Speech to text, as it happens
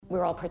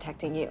we're all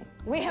protecting you.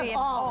 We have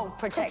all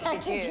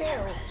protected you.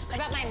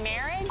 About my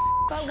marriage?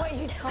 But what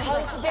you told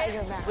us about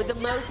your marriage. With the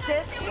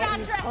mostest? What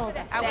you told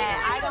us. Don't ever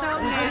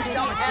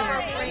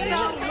bring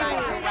anybody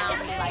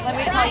around me like Let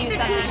me that. tell you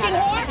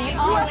something. The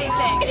only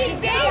thing.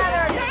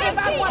 If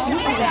I want to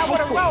say that, I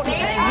would have wrote it.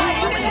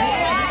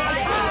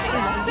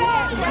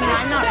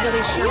 I'm not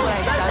really sure what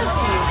I've done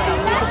to you, but I'll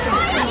take it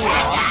from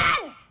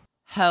you.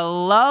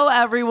 Hello,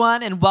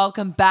 everyone, and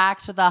welcome back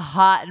to the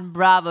Hot and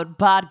Bravo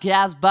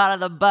podcast, part of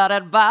the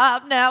Buttered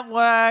Bob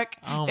Network.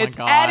 Oh my it's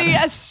God. Eddie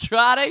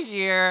Estrada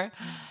here.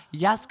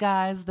 Yes,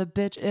 guys, the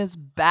bitch is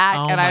back,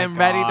 Oh and I my am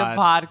ready to God.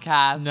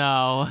 podcast.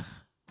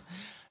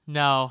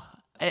 No.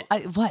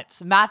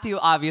 What? Matthew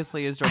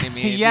obviously is joining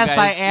me. If you Yes, guys-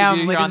 I if am,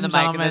 you're ladies on the and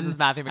mic, gentlemen. This is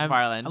Matthew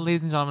McFarland.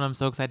 Ladies and gentlemen, I'm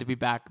so excited to be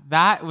back.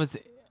 That was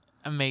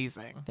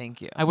amazing.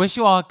 Thank you. I wish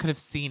you all could have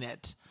seen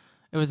it.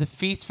 It was a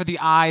feast for the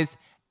eyes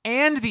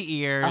and the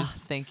ears. Oh,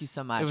 thank you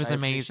so much. It was I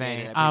appreciate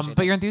amazing. it. I appreciate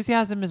But it. your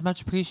enthusiasm is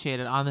much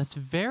appreciated on this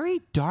very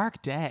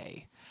dark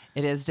day.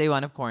 It is day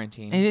one of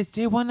quarantine. It is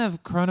day one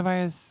of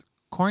coronavirus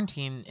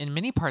quarantine in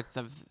many parts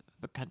of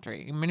the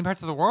country, in many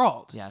parts of the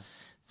world.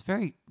 Yes. It's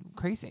very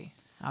crazy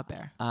out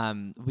there.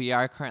 We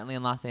are currently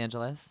in Los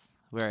Angeles.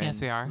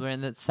 Yes, we are. We're in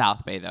the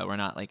South Bay, though. We're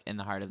not like in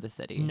the heart of the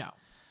city. No.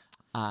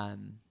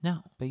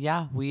 No. But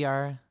yeah, we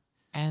are.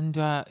 And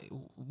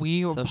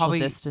we were Social probably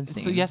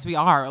distancing. So yes, we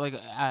are. Like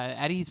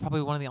Eddie's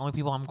probably one of the only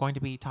people I'm going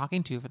to be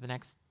talking to for the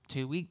next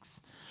 2 weeks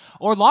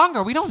or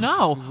longer. We don't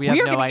know. We have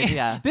are no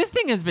idea. This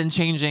thing has been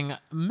changing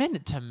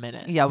minute to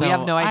minute. Yeah, we so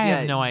have no idea. I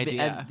have no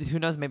idea. And who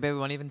knows? Maybe we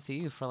won't even see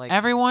you for like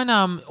Everyone,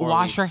 4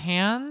 wash your weeks.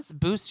 hands,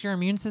 boost your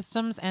immune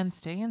systems, and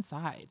stay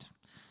inside.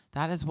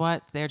 That is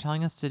what they're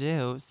telling us to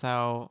do.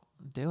 So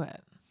do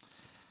it.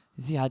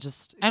 Yeah,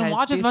 just And guys,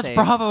 watch be as much safe.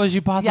 Bravo as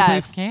you possibly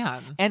Yes.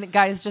 can. And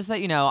guys, just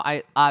that you know,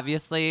 I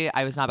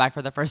was not back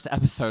for the first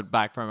episode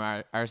back from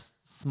our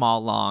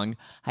small long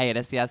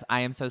hiatus. Yes, I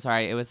am so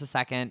sorry. It was the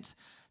second.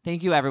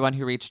 Thank you everyone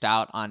who reached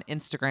out on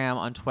Instagram,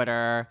 on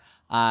Twitter,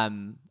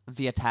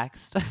 via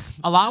text.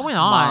 A lot went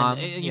on. Mom,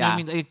 You know, yeah. I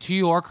mean, like, to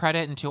your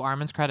credit and to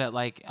Armin's credit,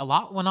 like a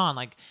lot went on,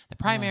 like the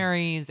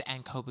primaries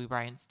and Kobe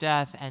Bryant's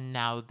death, and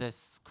now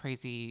this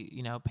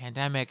crazy,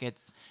 pandemic.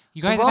 It's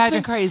you guys have world's had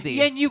been crazy.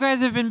 Yeah, and you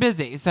guys have been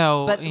busy.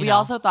 So, But you we know.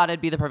 also thought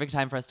it'd be the perfect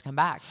time for us to come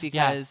back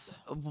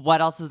because Yes. what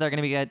else is there going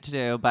to be good to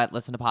do but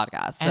listen to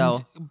podcasts? So.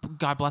 And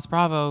God bless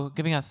Bravo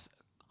giving us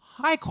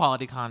high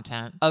quality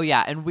content. Oh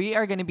yeah, and we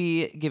are going to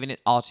be giving it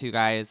all to you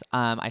guys.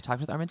 I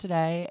talked with Armin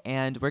today,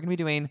 and we're going to be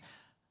doing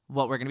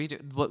what we're going to be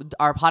doing.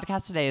 Our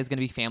podcast today is going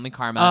to be Family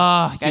Karma.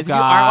 Oh, guys, you if you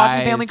aren't watching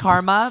guys. Family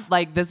Karma,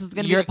 like this is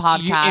going to be the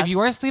podcast. If you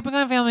are sleeping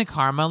on Family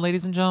Karma,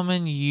 ladies and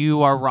gentlemen,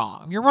 you are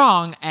wrong. You're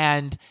wrong,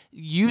 and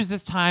use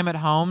this time at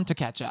home to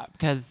catch up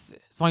because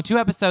it's only 2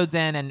 episodes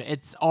in, and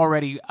it's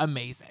already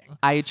amazing.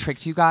 I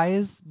tricked you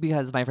guys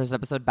because my first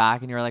episode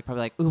back, and you were like,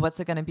 probably like, "Ooh, what's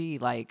it going to be?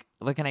 Like,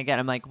 what can I get?"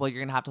 I'm like, "Well, you're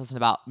going to have to listen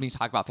about me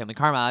talk about Family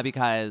Karma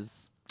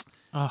because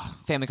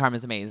Family Karma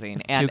is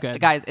amazing." It's and too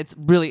good. guys, it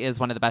really is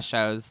one of the best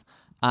shows.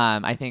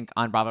 I think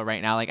on Bravo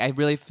right now. Like, I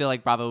really feel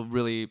like Bravo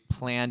really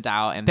planned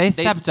out and They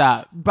stepped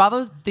up.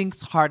 Bravo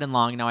thinks hard and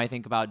long now. I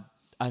think about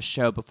a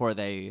show before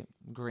they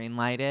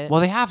greenlight it. Well,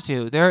 they have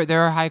to.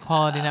 They're a high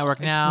quality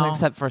network now.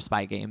 except for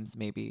Spy Games,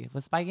 maybe.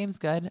 Was Spy Games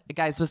good,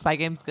 guys? Was Spy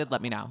Games good?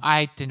 Let me know.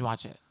 I didn't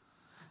watch it.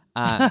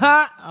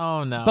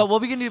 Oh no! But we'll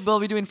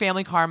be doing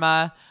Family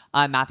Karma.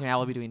 Matthew and I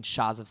will be doing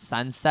Shaws of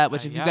Sunset,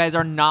 which if you Yep. guys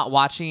are not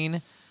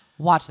watching,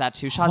 watch that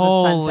too. Shaws of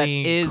Sunset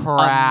Holy is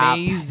crap.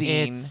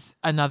 amazing. It's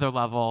another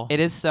level. It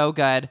is so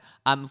good.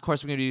 Of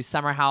course, we're going to do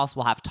Summer House.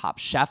 We'll have Top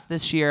Chef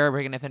this year.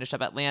 We're going to finish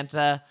up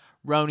Atlanta.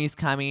 Roni's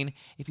coming.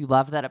 If you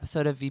loved that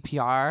episode of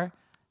VPR,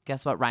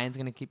 guess what? Ryan's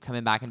going to keep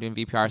coming back and doing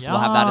VPR, so we'll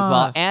have that as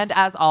well. Yes. And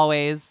as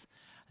always,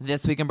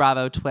 This Week in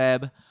Bravo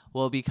Twib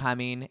will be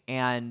coming.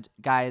 And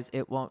guys,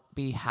 it won't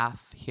be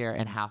half here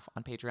and half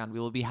on Patreon. We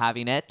will be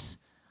having it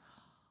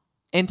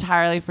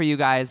entirely for you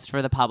guys,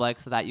 for the public,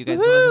 so that you guys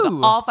can listen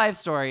Woohoo! to all 5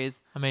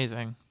 stories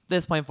Amazing.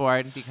 this point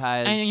forward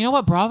because... And you know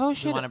what? Bravo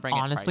should wanna bring it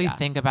for honestly ya.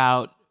 think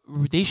about.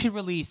 They should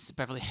release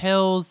Beverly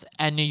Hills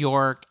and New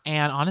York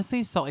and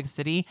honestly Salt Lake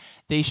City.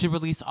 They should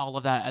release all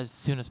of that as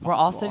soon as possible. We're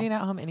all sitting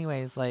at home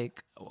anyways.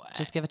 Like,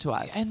 just give it to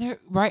us. And they're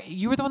right.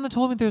 You were the one that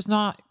told me there's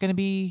not going to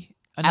be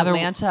another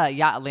Atlanta.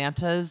 Yeah,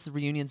 Atlanta's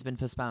reunion's been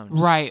postponed.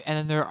 Right, and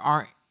then there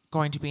aren't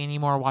going to be any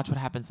more Watch What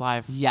Happens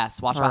Live. Yes,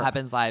 Watch For- What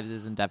Happens Live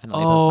is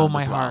indefinitely Oh postponed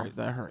my as well. heart,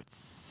 that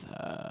hurts.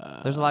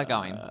 There's a lot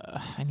going.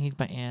 I need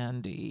my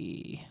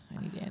Andy.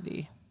 I need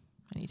Andy.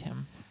 I need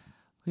him.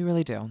 We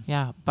really do.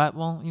 Yeah, but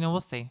we'll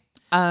see.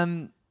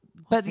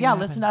 But see yeah,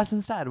 what listen to happens. us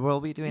instead.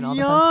 We'll be doing all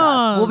the fun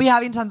stuff. Yes. We'll be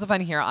having tons of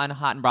fun here on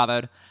Hot and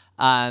Bravoed.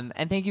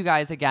 And thank you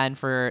guys again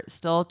for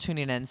still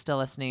tuning in, still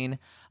listening.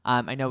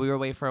 I know we were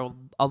away for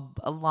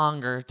a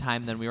longer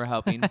time than we were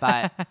hoping,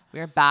 but we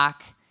are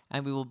back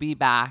and we will be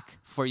back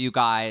for you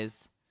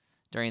guys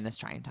during this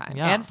trying time.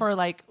 Yeah. And for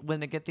like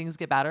when things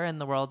get better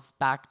and the world's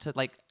back to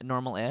like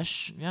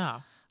normal-ish. Yeah.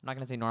 not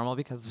gonna say normal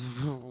because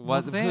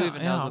who see. even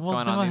knows Yeah, what's we'll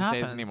going see on what these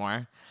days happens.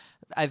 anymore.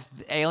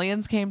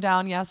 Aliens came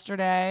down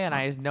yesterday, and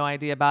I had no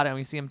idea about it. And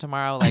we see them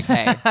tomorrow. Like,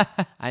 hey,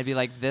 I'd be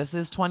like, this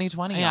is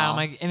 2020. Yeah, y'all. I'm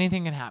like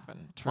anything can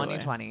happen. Truly.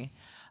 2020.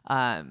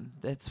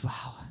 It's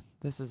wow.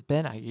 This has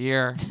been a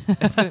year.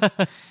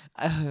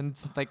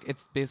 It's like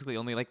it's basically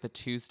only like the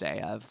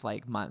Tuesday of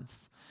like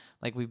months.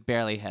 Like we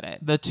barely hit it.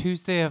 The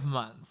Tuesday of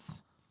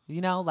months.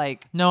 You know,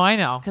 like No, I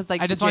know. because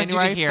like I just January,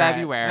 wanted you to hear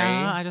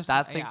February. it.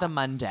 That's like yeah. the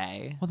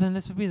Monday. Well, then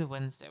this would be the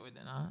Wednesday, would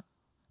it not?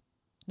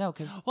 No,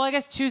 because Well, I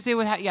guess Tuesday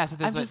would have. Yeah, so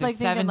there's, I'm just, there's like,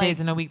 thinking, 7 days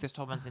like- in a week. There's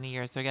 12 months in a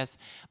year. So I guess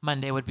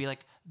Monday would be like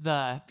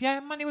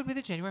Monday would be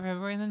the January,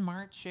 February, and then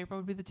March, April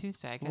would be the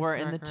Tuesday. I guess we're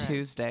you in are the correct.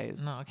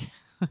 Tuesdays. No, okay.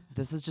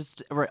 This is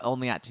just we're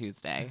only at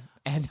Tuesday,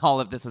 and all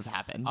of this has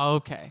happened.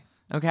 Okay.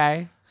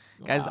 Okay,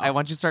 guys, Wow. I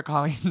want you to start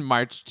calling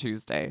March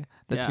Tuesday,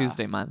 the Yeah.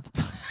 Tuesday month.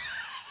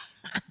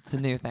 It's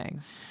a new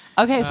thing.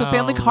 Okay, so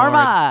Family Oh,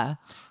 Karma.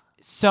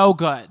 So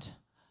good.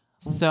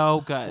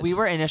 So good. We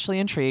were initially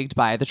intrigued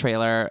by the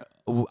trailer.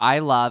 I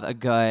love a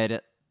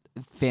good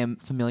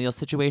familial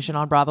situation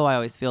on Bravo. I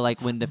always feel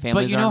like when the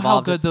families But you are know how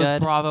involved, good it's those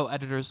good. Bravo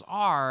editors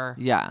are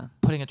Yeah.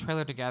 putting a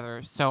trailer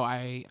together. So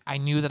I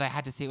knew that I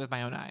had to see it with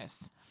my own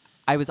eyes.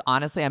 I was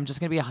honestly, I'm just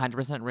going to be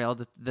 100% real.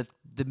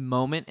 The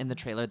moment in the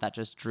trailer that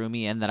just drew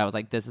me in that I was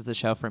like, this is the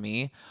show for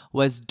me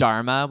was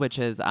Dharma, which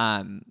is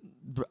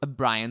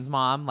Brian's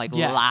mom, like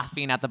Yes.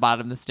 laughing at the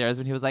bottom of the stairs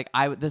when he was like,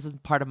 this is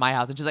part of my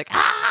house. And she's like, I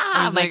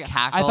ah, was like I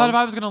cackles. thought if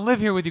I was going to live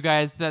here with you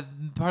guys, that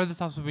part of this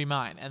house would be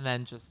mine. And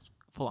then just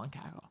full on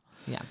cackle.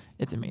 Yeah.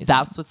 It's amazing.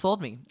 That's what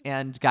sold me.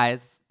 And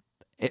guys,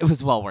 it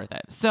was well worth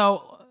it.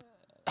 So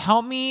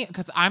help me,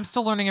 because I'm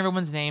still learning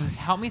everyone's names.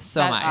 Help me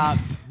So set am I. up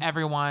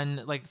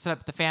everyone, like set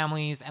up the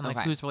families and like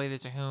Okay. who's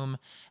related to whom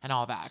and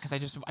all that. Because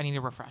I need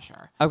a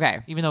refresher. Okay.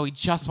 Even though we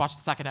just watched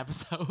the second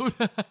episode,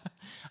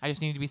 I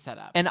just need to be set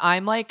up. And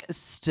I'm like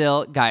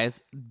still,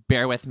 guys,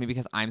 bear with me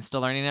because I'm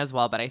still learning as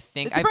well. But I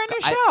think It's a brand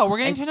new show. We're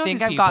getting to know I think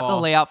these I've got the people.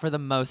 layout for the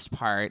most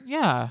part.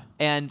 Yeah.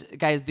 And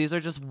guys, these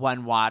are just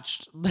one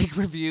watched like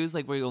reviews.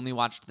 Like we only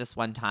watched this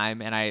one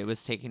time, and I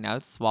was taking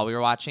notes while we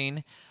were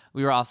watching.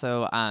 We were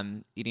also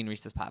eating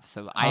Reese's Puffs,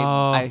 so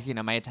I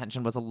my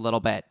attention was a little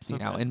bit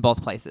in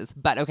both places.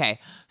 But okay,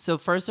 so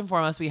first and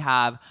foremost, we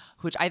have,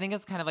 which I think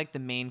is kind of like the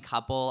main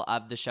couple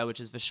of the show, which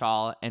is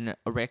Vishal and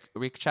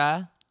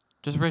Richa.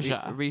 Just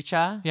Risha.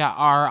 Richa. Yeah,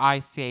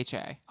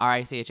 Richa.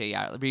 Richa,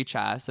 yeah,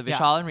 Richa. So Yeah.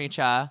 Vishal and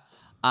Richa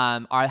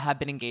have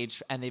been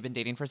engaged, and they've been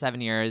dating for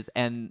 7 years,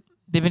 and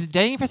They've been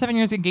dating for 7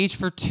 years, engaged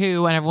for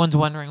 2, and everyone's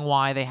wondering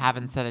why they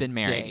haven't set a been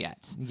married date.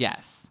 yet.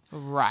 Yes.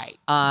 Right.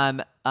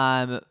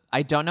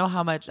 I don't know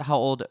how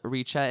old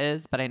Richa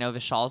is, but I know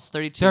Vishal's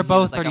 32. They're He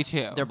both was, like,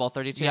 32. They're both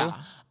 32. Yeah.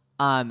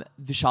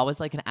 Vishal was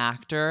like an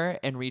actor,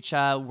 and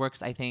Richa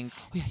works, I think,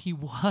 Oh, yeah, he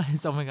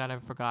was. Oh my god, I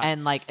forgot.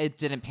 and like it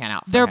didn't pan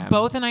out for They're him.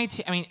 both in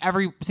IT. I mean,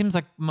 seems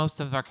like most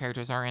of our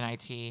characters are in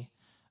IT,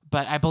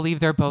 but I believe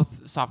they're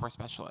both software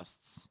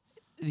specialists.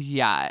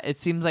 Yeah, it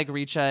seems like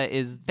Richa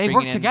is. They bringing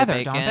work in the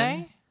together, don't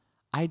bacon.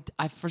 they?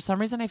 I for some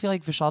reason I feel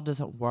like Vishal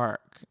doesn't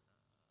work.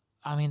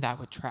 I mean, that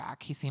would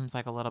track. He seems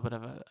like a little bit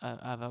of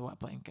a wet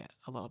blanket,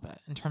 a little bit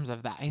in terms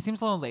of that. He seems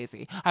a little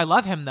lazy. I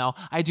love him though.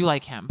 I do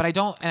like him, but I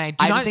don't. And I do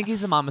I not just think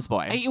he's a mama's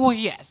boy. Well,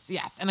 yes,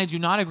 and I do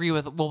not agree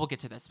with. Well, we'll get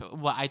to this, but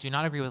I do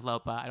not agree with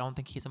Lopa. I don't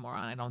think he's a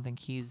moron. I don't think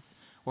he's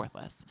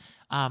worthless.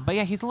 But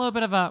yeah, he's a little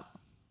bit of a.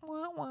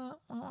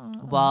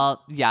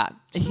 Well, yeah,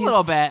 Just a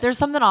little bit. There's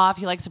something off.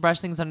 He likes to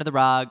brush things under the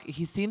rug.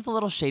 He seems a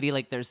little shady.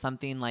 Like there's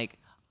something like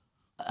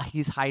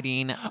he's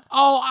hiding.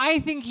 Oh, I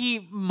think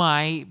he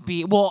might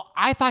be. Well,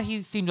 I thought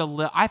he seemed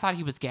I thought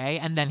he was gay,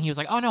 and then he was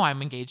like, "Oh no,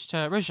 I'm engaged to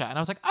Risha," and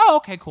I was like, "Oh,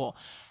 okay, cool."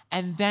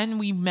 And then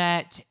we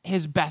met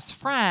his best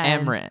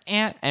friend,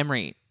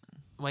 Emrit.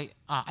 Wait,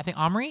 I think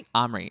Amrit.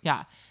 Amrit.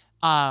 Yeah.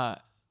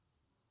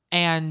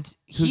 And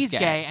he's gay?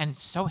 gay and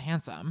so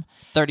handsome.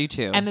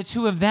 32. And the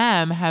two of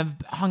them have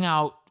hung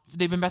out.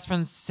 They've been best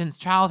friends since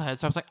childhood.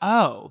 So I was like,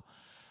 oh.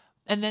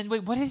 And then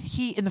wait, what did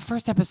he in the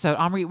first episode?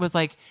 Amrit was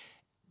like,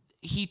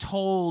 he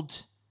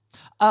told.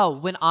 Oh,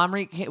 when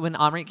Amrit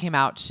came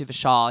out to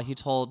Vishal, he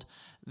told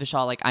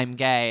Vishal like I'm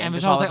gay, And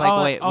Vishal was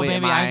like, wait, maybe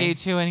am I'm I? gay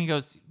too. And he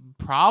goes,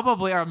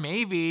 probably or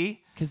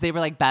maybe. Because they were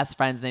like best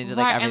friends and they did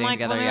like everything and like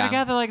together. when they're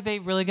together, like they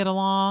really get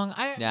along.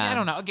 Yeah. I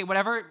don't know. Okay,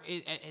 whatever.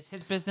 It's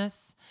his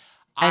business.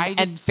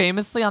 And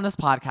famously on this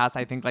podcast,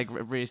 I think like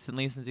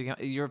recently since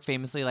you're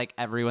famously like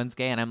everyone's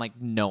gay, and I'm like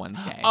no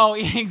one's gay. Oh,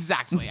 yeah,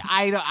 exactly.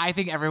 I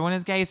think everyone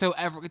is gay. So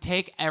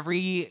take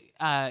every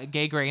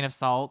gay grain of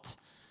salt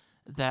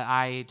that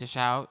I dish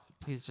out.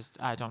 Please just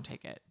don't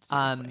take it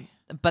seriously.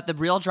 But the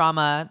real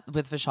drama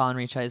with Vishal and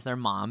Richa is their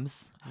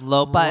moms.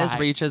 Lopa is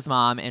Right. Richa's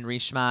mom, and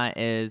Rishma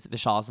is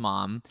Vishal's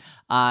mom.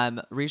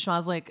 Rishma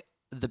is like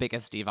the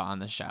biggest diva on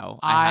the show.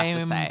 I have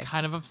to say, I'm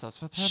kind of obsessed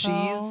with her.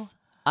 though. she's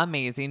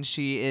amazing.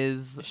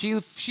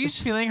 She's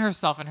feeling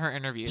herself in her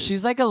interviews.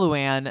 She's like a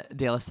Luann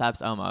de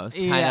Lesseps almost,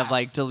 kind of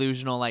like Yes.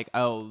 delusional, like,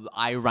 oh,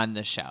 I run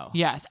the show.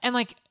 yes, and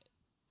like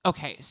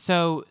Okay,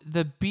 so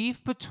the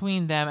beef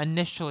between them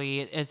initially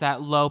is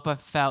that Lopa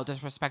felt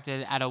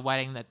disrespected at a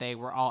wedding that they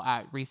were all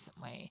at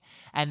recently,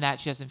 and that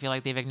she doesn't feel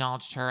like they've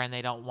acknowledged her and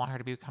they don't want her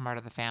to become part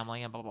of the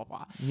family and blah, blah,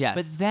 blah. Yes.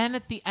 But then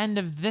at the end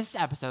of this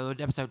episode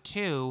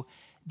 2,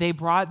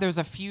 there's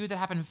a feud that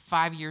happened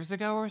 5 years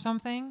ago or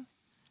something.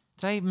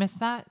 Did I miss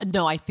that?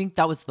 No, I think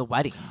that was the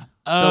wedding.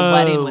 Oh. The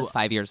wedding was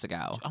 5 years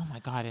ago. Oh my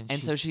God.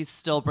 And so she's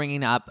still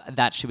bringing up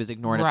that she was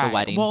ignored at the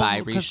wedding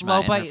by Rishma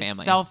Lopa and her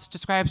family.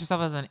 describes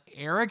herself as an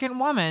arrogant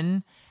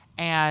woman,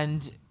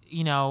 and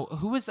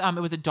who was it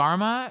was a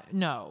Dharma?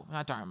 No,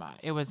 not Dharma.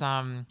 It was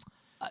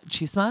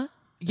Chisma? Is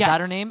Yes,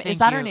 that her name? thank Is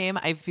that you. her name?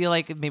 I feel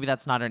like maybe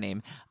that's not her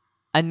name.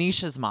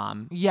 Anisha's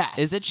mom. Yes.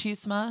 Is it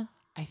Chisma?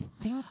 I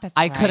think that's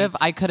I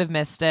right. could have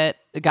missed it.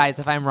 Guys,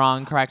 if I'm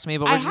wrong, correct me.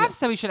 But I we're have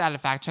said we should add a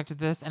fact check to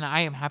this, and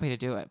I am happy to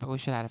do it, but we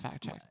should add a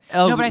fact check.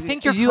 Oh, no, but I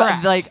think you're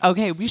correct. Like,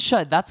 okay, we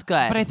should. That's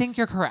good. But I think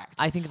you're correct.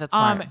 I think that's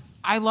smart.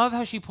 I love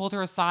how she pulled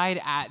her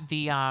aside at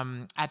the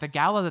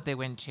gala that they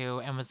went to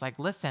and was like,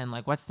 "Listen,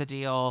 like, what's the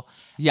deal?"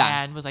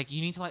 Yeah. And was like,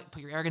 "You need to like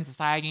put your arrogance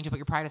aside. You need to put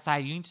your pride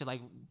aside. You need to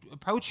like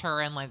approach her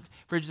and like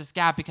bridge this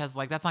gap because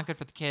like that's not good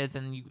for the kids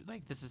and you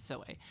like this is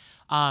silly."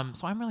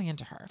 So I'm really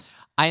into her.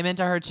 I'm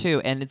into her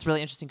too, and it's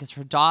really interesting because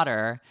her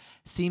daughter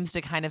seems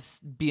to kind of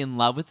be in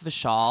love with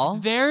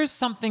Vishal. There's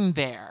something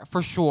there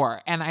for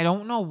sure, and I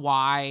don't know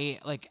why.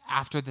 Like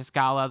after this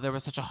gala, there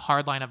was such a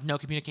hard line of no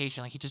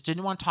communication. Like he just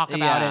didn't want to talk about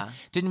Yeah. it.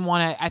 Didn't want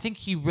to. I think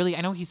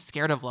I know he's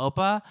scared of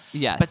Lopa.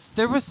 Yes. but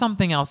there was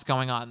something else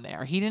going on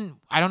there. He didn't.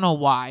 I don't know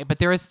why, but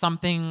there is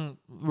something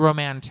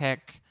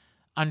romantic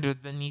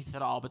underneath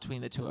it all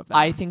between the two of them.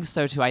 I think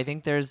so too. I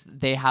think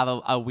they have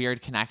a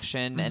weird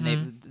connection, Mm-hmm.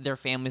 and their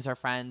families are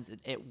friends.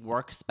 It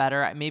works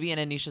better. Maybe in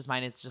Anisha's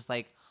mind, it's just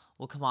like,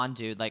 well, come on,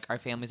 dude. Like our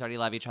families already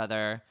love each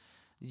other.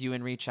 You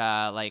and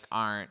Richa like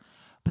aren't.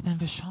 But then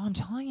Vishal, I'm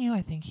telling you,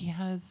 I think he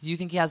has. Do you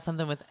think he has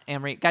something with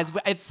Amrit? Guys,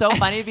 it's so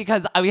funny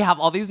because we have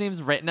all these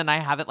names written and I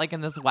have it like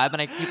in this web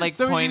and I keep like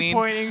pointing.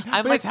 I'm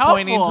but like it's helpful.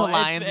 pointing to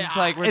lines and so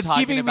like we're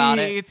talking about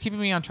it. It's keeping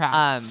me on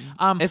track.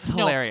 It's no,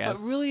 hilarious.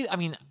 But really, I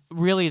mean,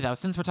 really though,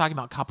 since we're talking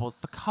about couples,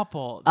 the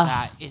couple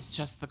that is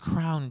just the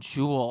crown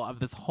jewel of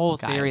this whole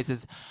series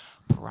is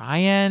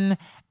Brian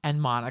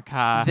and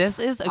Monica. This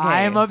is okay.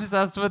 I'm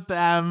obsessed with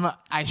them.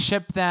 I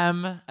ship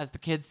them, as the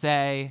kids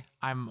say.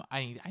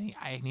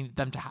 I need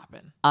them to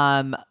happen.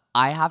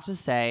 I have to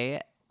say,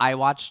 I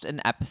watched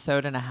an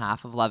episode and a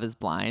half of Love is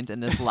Blind,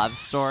 and this love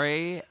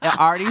story, it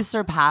already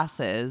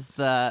surpasses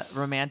the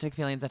romantic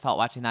feelings I felt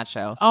watching that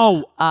show.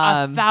 Oh,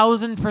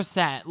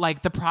 1,000%.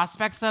 Like the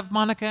prospects of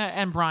Monica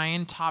and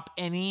Brian top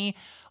any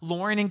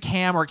Lauren and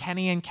Cam or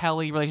Kenny and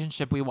Kelly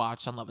relationship we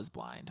watched on Love is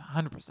Blind.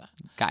 100%.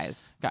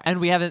 Guys.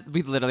 And we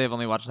literally have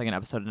only watched like an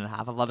episode and a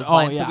half of Love is Oh,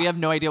 Blind, yeah. so we have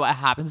no idea what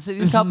happens to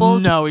these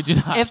couples. No, we do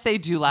not. If they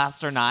do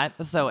last or not.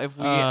 So if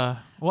we...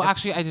 Well,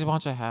 actually, I did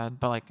watch ahead,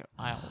 but like,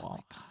 I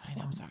know,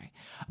 I'm sorry.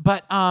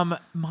 But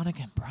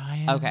Monica and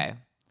Brian. Okay.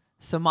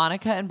 So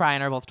Monica and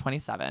Brian are both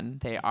 27.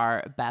 They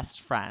are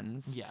best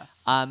friends.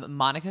 Yes.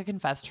 Monica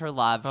confessed her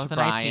love Both to in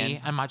Brian.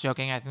 IT. I'm not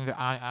joking. I think that,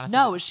 honestly.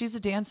 No, she's a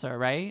dancer,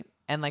 right?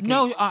 And like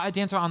A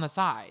dancer on the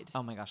side.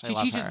 oh my gosh, I She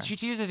love teaches her. she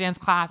teaches a dance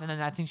class, and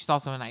then I think she's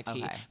also in IT.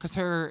 Okay. Because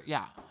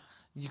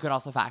You could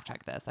also fact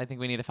check this. I think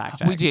we need a fact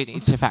check. we do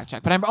need to fact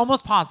check, but I'm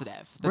almost positive.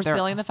 that We're they're-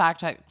 stealing the fact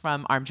check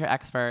from Armchair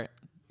Expert.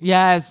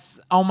 Yes.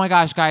 Oh my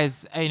gosh,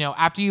 guys.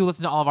 After you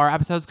listen to all of our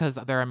episodes, because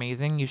they're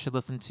amazing, you should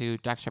listen to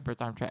Dax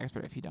Shepard's Armchair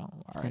Expert if you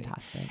don't already.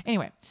 Fantastic.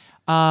 Anyway.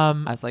 I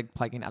was like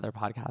plugging other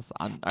podcasts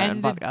on our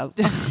own podcast.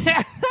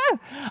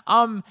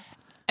 And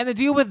the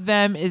deal with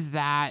them is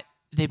that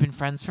they've been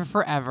friends for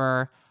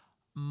forever.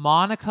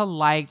 Monica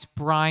liked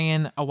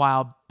Brian a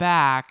while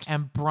back,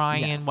 and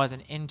Brian Yes.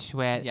 wasn't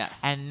into it.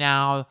 Yes. And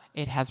now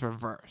it has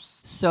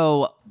reversed.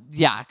 So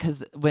yeah,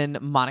 because when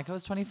Monica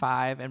was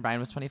 25 and Brian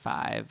was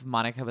 25,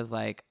 Monica was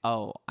like,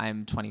 "Oh,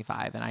 I'm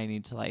 25 and I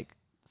need to like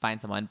find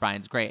someone."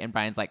 Brian's great, and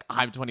Brian's like,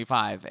 "I'm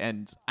 25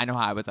 and I know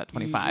how I was at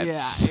 25." Yeah,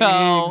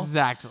 so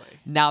exactly.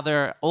 now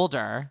they're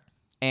older,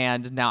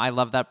 and now I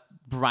love that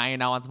Brian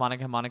now wants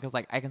Monica. Monica's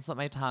like, "I can slip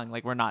my tongue.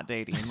 Like, we're not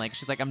dating." Like,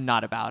 she's like, "I'm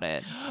not about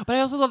it." But I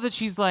also love that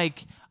she's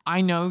like,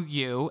 I know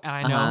you, and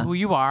I know who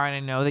you are, and I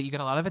know that you get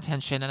a lot of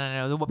attention, and I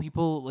know that what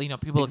people look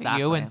at you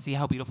Exactly. and see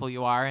how beautiful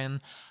you are.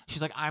 And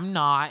she's like, I'm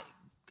not,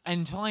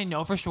 until I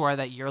know for sure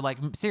that you're like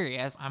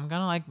serious, I'm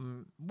gonna like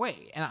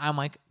wait. And I'm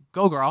like,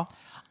 go girl.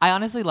 I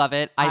honestly love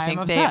it. I I'm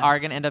think they are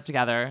obsessed. gonna end up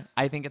together.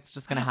 I think it's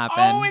just gonna happen.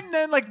 Oh, and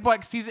then like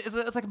what season? It's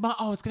like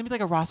it's gonna be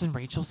like a Ross and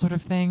Rachel sort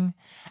of thing,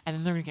 and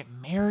then they're gonna get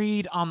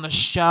married on the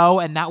show,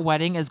 and that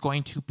wedding is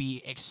going to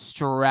be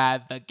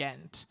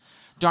extravagant.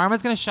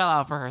 Dharma's gonna shell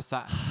out for her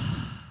son.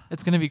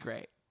 It's gonna be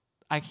great.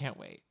 I can't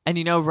wait. And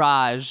you know,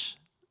 Raj,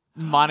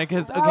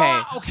 Monica's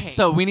okay. Okay.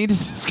 So we need to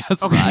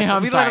discuss Okay, Raj.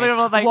 I'm we sorry.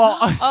 literally were like, Well-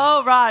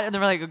 oh, Raj, and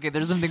then we're like, okay,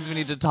 there's some things we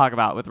need to talk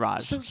about with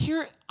Raj. So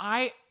here,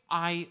 I'm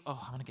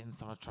gonna get in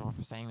so much trouble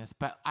for saying this,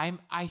 but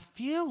I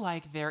feel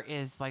like there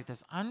is like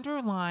this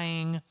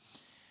underlying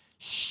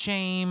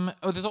shame.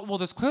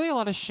 There's clearly a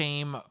lot of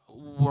shame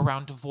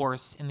around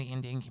divorce in the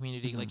Indian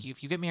community. Like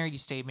if you get married, you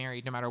stay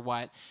married no matter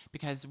what,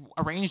 because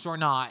arranged or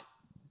not,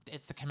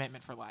 it's a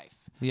commitment for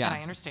life. Yeah. And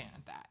I understand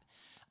that.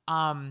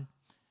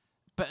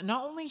 But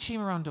not only shame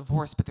around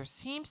divorce, but there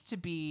seems to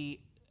be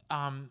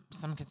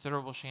some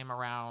considerable shame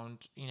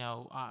around,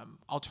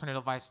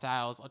 alternative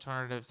lifestyles,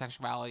 alternative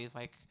sexualities,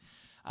 like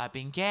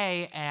being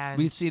gay. And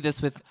We see this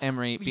with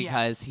Emery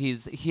because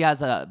he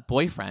has a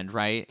boyfriend,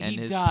 right? And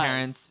his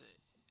parents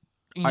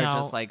are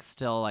just like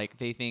still like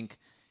they think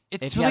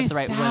it's if really he has the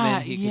right sad.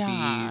 women, he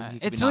could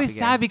be. It's not really be gay.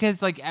 sad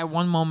because like at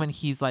one moment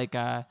he's like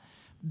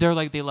they're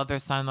like they love their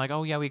son, like,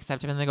 oh yeah, we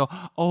accept him, and they go,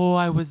 oh,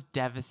 I was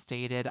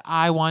devastated,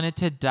 I wanted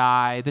to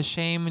die, the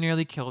shame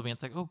nearly killed me.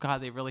 It's like, oh god,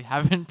 they really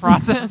haven't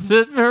processed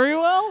it very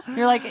well.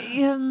 You're like,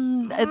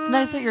 it's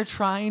nice that you're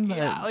trying, but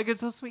Yeah, like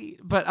it's so sweet.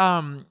 But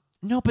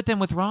no, but then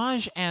with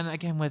Raj and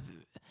again with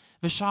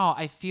Vishal,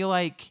 I feel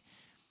like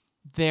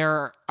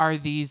there are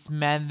these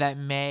men that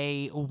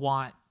may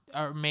want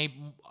or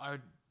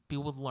be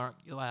with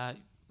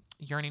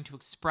yearning to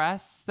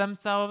express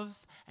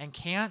themselves and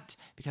can't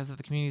because of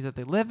the communities that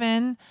they live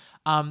in.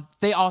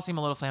 They all seem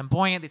a little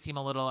flamboyant. They seem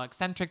a little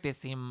eccentric. They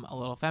seem a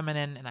little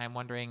feminine. And I'm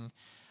wondering,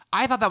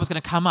 I thought that was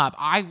going to come up.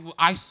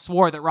 I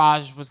swore that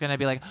Raj was going to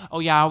be like,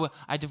 oh yeah,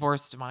 I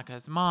divorced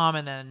Monica's mom,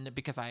 and then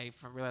because I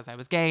realized I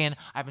was gay and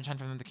I've been trying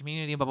to from the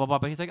community, blah, blah, blah.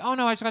 But he's like, oh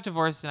no, I just got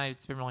divorced and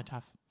it's been really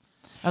tough.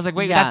 I was like,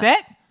 wait, Yeah. that's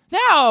it?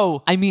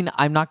 No. I mean,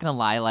 I'm not gonna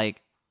lie,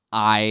 like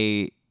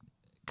I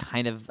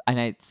kind of, and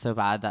it's so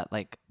bad that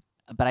like,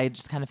 but I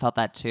just kind of felt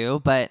that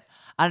too. But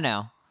I don't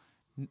know.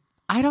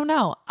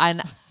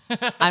 And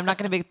I'm not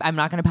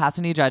gonna pass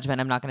any judgment.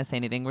 I'm not gonna say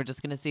anything. We're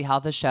just gonna see how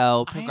the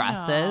show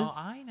progresses.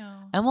 I know.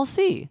 And we'll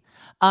see.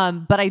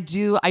 But I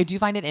do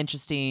find it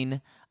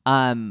interesting,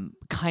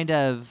 kind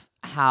of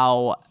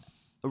how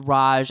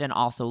Raj and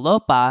also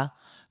Lopa,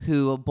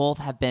 who both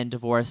have been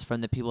divorced from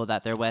the people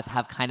that they're with,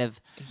 have kind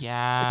of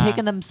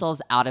taken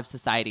themselves out of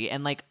society.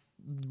 And like,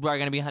 we're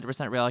gonna be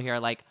 100% real here.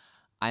 Like,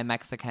 I'm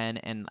Mexican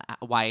and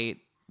white.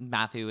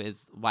 Matthew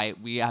is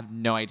white. We have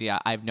no idea.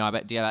 I have no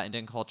idea about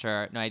Indian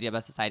culture, no idea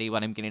about society.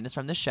 What I'm getting is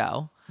from the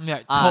show. Yeah,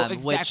 exactly.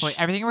 Which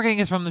Everything we're getting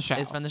is from the show.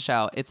 Is from the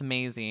show. It's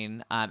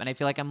amazing. And I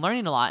feel like I'm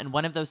learning a lot. And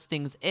one of those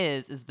things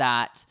is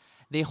that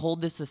they hold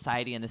this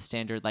society and the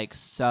standard like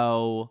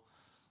so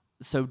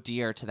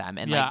dear to them.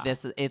 And like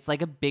this, it's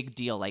like a big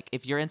deal. Like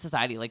if you're in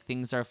society, like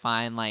things are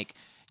fine. Like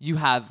you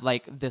have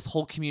like this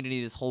whole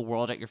community, this whole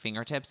world at your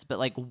fingertips. But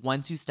like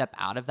once you step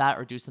out of that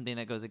or do something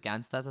that goes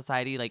against that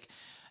society, like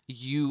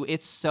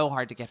it's so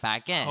hard to get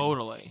back in.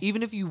 Totally.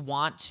 Even if you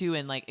want to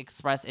and like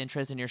express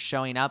interest and you're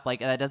showing up, like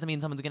that doesn't mean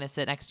someone's going to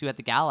sit next to you at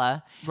the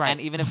gala. Right. And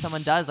even if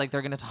someone does, like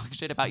they're going to talk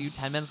shit about you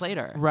 10 minutes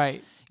later.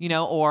 Right. You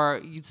know, or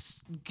you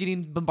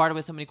getting bombarded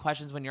with so many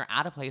questions when you're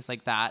at a place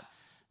like that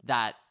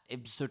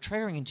it's so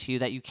triggering to you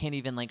that you can't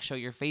even like show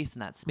your face in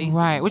that space.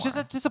 Right. anymore. Which is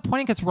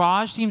disappointing because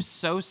Raj seems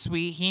so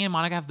sweet. He and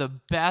Monica have the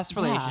best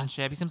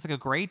relationship. He seems like a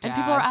great dad. And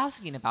people are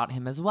asking about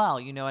him as well.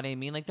 You know what I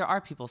mean? Like there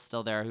are people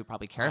still there who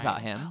probably care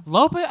about him.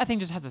 Lopa, I think,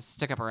 just has a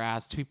stick up her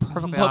ass. To be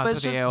perfectly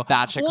honest with you,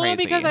 batshit crazy.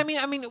 Because I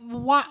mean,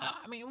 why?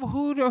 I mean,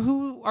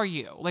 who are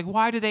you? Like,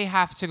 why do they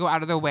have to go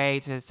out of their way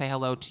to say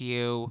hello to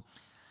you?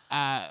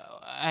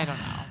 I don't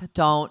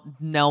know.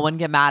 No one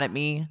get mad at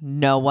me.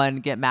 No one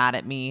get mad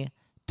at me.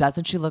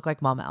 Doesn't she look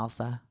like Mama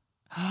Elsa?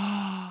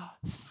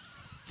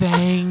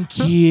 Thank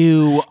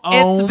you.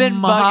 It's been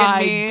bugging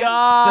me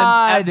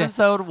God. since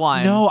episode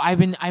 1. No, I've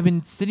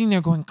been sitting there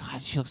going,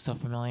 God, she looks so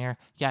familiar.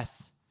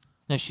 Yes.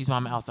 No, she's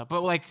Mama Elsa,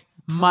 but like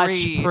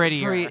much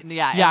prettier.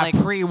 Yeah,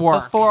 like,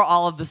 pre-work. Before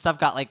all of the stuff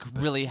got like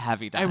really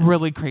heavy done.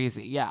 Really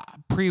crazy. Yeah,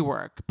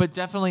 pre-work, but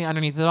definitely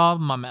underneath it all,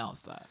 Mama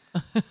Elsa.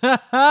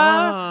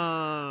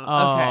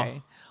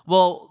 Okay.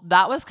 Well,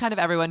 that was kind of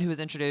everyone who was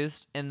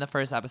introduced in the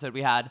first episode.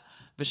 We had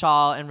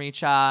Vishal and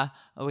Richa,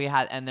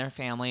 and their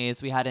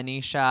families. We had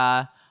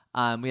Anisha.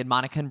 We had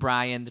Monica and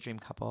Brian, the dream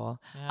couple.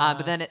 Yes.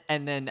 But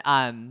then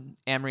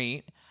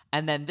Amrit.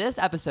 And then this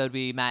episode,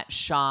 we met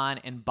Sean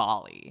and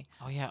Bali.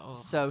 Oh yeah. Oh.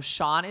 So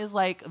Sean is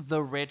like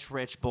the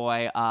rich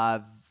boy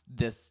of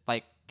this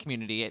like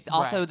community.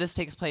 Also, this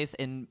takes place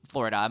in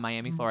Florida,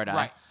 Miami, Florida.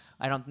 Right.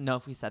 I don't know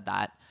if we said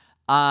that.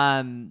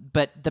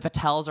 But the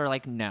Patels are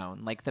like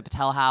known, like the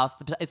Patel house.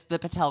 It's the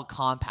Patel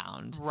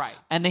compound, Right.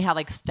 And they have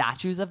like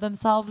statues of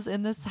themselves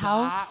in this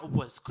house. That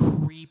was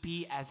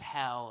creepy as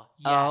hell.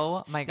 Yes.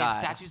 Oh my They have God.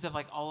 statues of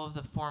like all of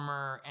the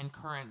former and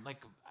current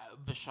like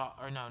Vishal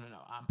or no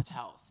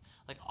Patels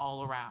like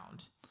all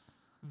around.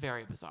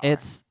 Very bizarre.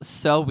 It's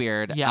so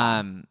weird.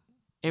 Yeah.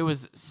 It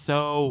was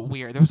so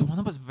weird. There was one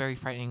that was very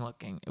frightening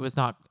looking. It was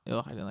not.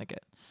 I didn't like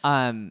it.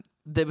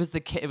 It was the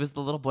kid. It was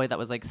the little boy that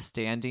was like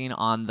standing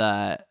on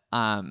the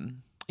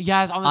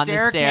Yes, on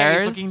the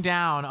stairs, looking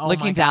down. Oh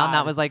looking my down. God.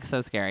 That was like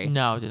so scary.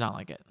 No, did not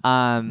like it.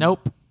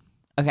 Nope.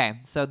 Okay,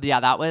 so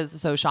that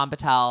was Sean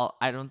Patel.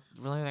 I don't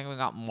really think we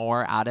got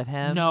more out of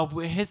him. No,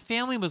 but his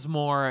family was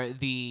more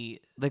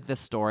the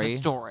story. The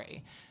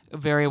story. A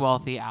very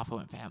wealthy,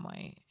 affluent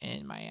family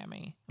in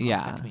Miami.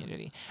 Yeah. That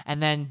community.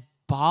 And then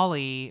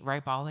Bali,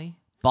 right?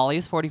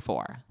 Bali's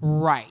 44.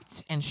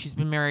 Right. And she's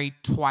been married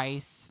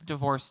twice,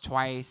 divorced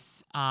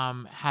twice,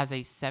 has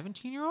a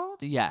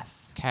 17-year-old?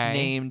 Yes. Okay.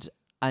 Named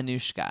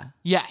Anushka.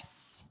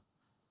 Yes.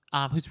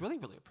 Who's really,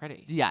 really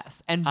pretty.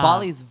 Yes. And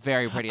Bali's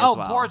very pretty as well.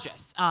 Oh,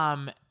 gorgeous.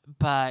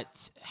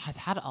 But has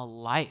had a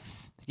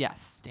life.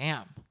 Yes.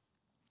 Damn.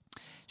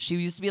 She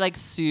used to be like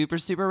super,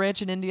 super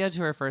rich in India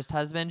to her first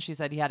husband. She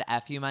said he had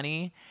FU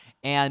money.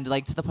 And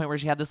like to the point where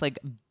she had this like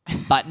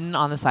button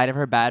on the side of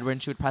her bed when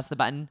she would press the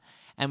button.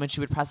 And when she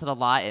would press it a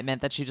lot, it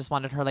meant that she just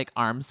wanted her like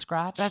arms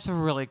scratched. That's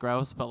really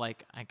gross, but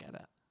like I get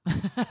it.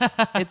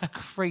 It's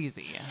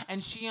crazy.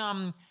 And she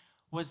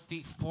was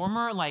the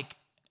former like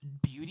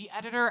beauty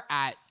editor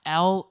at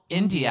Elle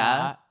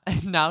India.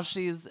 Now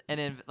she's an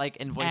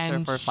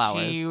invoicer for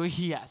flowers.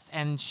 Yes,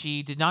 and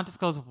she did not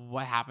disclose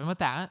what happened with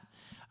that.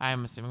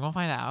 I'm assuming we'll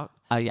find out.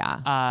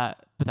 Yeah.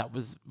 But that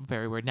was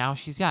very weird. Now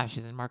she's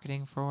in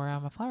marketing for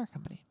a flower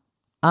company.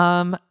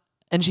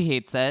 And she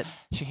hates it.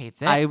 She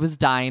hates it. I was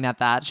dying at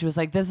that. She was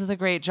like, "This is a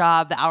great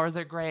job. The hours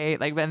are great."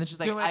 Like, and then she's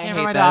like, Doing what I "I can hate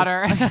for my this."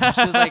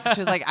 daughter. she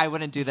was like, "I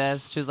wouldn't do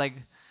this." She was like,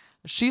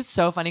 she's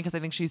so funny because I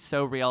think she's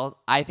so real.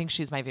 I think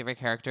she's my favorite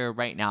character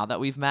right now that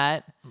we've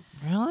met.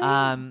 Really?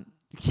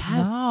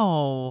 Yes.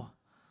 No.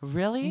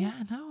 Really? Yeah,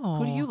 no.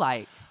 Who do you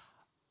like?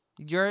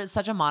 You're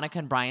such a Monica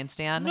and Brian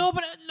stan. No,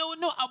 but no.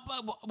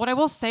 What I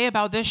will say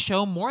about this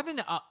show, more than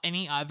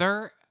any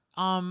other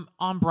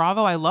on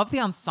Bravo, I love the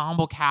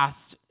ensemble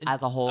cast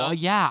As a whole?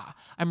 Yeah,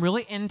 I'm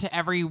really into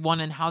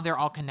everyone and how they're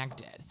all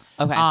connected.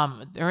 Okay.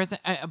 There is,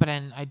 but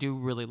then I do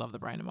really love the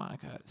Brian and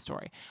Monica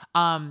story.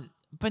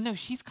 But no,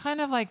 she's kind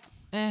of like,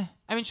 I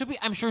mean,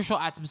 I'm sure she'll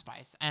add some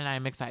spice, and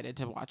I'm excited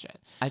to watch it.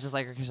 I just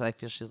like her because I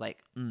feel she's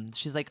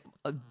like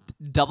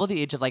double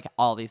the age of like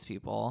all these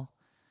people.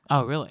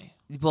 Oh, really?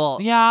 Well,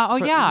 yeah. Oh,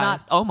 yeah.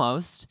 Not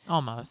almost.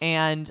 Almost.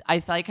 And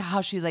I like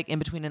how she's like in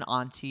between an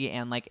auntie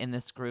and like in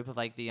this group of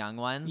like the young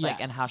ones, like,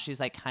 and Yes. how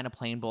she's like kind of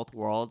playing both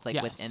worlds, like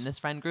Yes. within this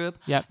friend group.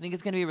 Yep. I think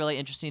it's gonna be a really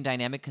interesting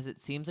dynamic because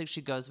it seems like she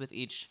goes with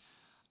each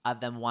of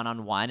them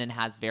one-on-one and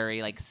has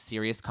very like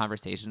serious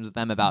conversations with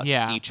them about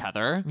each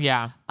other.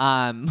 Yeah.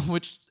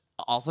 Which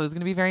also is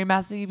gonna be very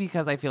messy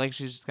because I feel like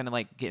she's just gonna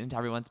like get into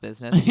everyone's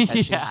business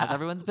because she has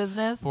everyone's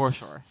business. For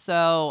sure.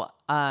 So,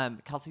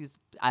 Kelsey's,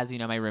 as you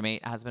know, my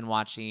roommate has been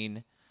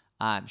watching.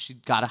 She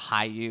got a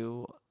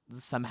Hayu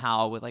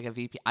somehow with like a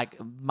VP.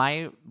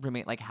 My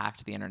roommate like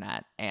hacked the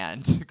internet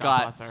and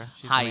got bless her.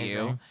 She's Hayu,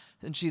 amazing.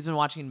 and she's been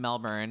watching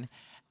Melbourne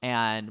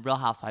and Real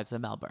Housewives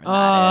of Melbourne.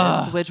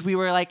 That is, which we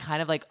were like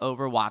kind of like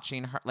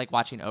watching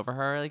over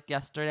her like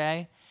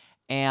yesterday,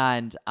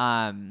 and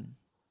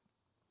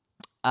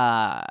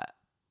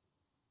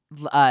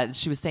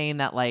she was saying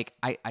that like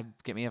I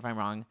get me if I'm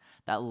wrong,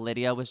 that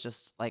Lydia was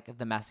just like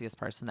the messiest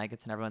person that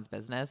gets in everyone's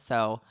business.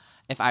 So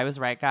if I was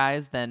right,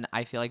 guys, then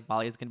I feel like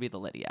Bali is gonna be the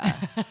Lydia.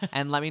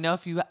 And let me know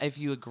if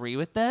you agree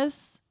with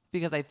this,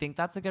 because I think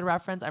that's a good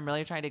reference. I'm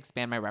really trying to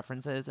expand my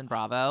references in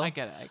Bravo. I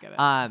get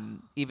it.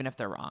 Even if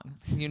they're wrong,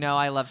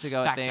 I love to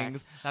go Fact at check.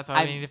 things. That's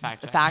why we need to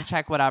fact check. Fact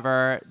check,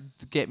 whatever.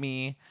 Get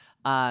me.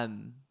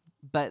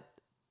 But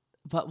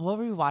what were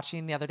we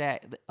watching the other day?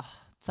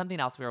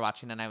 Something else we were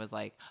watching, and I was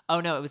like, oh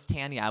no, it was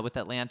Tanya with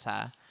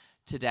Atlanta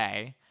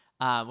today.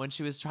 When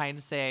she was trying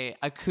to say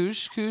a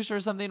kush or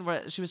something,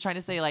 where she was trying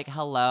to say like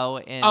hello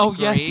in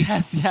Greek.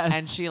 yes.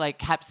 And she like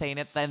kept saying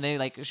it,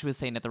 then she was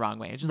saying it the wrong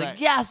way. And she was like, Right.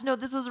 yes, no,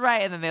 this is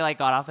right. And then they like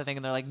got off the thing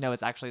and they're like, no,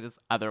 it's actually this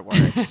other word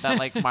that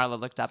like Marla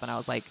looked up, and I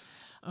was like,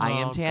 I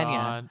am Tanya.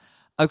 God.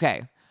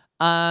 Okay.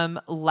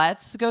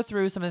 Let's go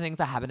through some of the things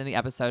that happened in the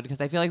episode,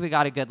 because I feel like we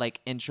got a good like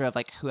intro of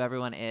like who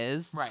everyone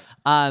is. Right.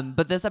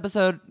 But this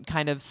episode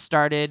kind of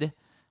started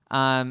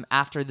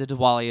after the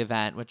Diwali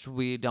event, which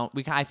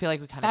I feel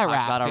like we kind of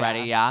talked about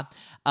already. Yeah.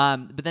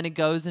 But then it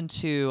goes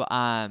into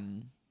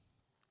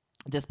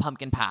this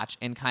pumpkin patch,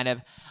 and kind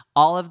of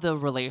all of the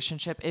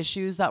relationship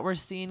issues that we're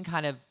seeing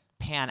kind of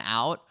pan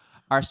out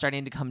are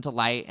starting to come to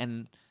light,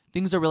 and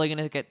things are really going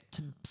to get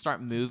to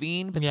start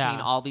moving between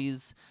all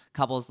these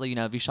couples,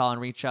 Vishal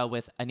and Richa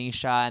with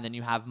Anisha, and then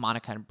you have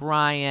Monica and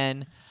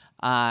Brian,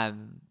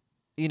 and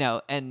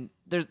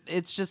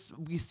it's just,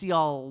 we see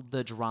all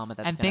the drama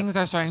that's And gonna things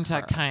are starting to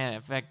occur. kind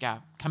of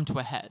come to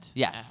a head.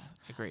 Yes.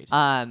 Yeah, agreed.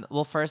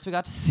 Well, first we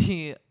got to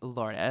see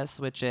Lourdes,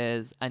 which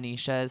is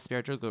Anisha's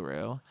spiritual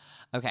guru.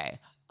 Okay.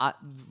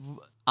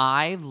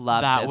 I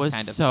love that this was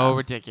kind of so stuff.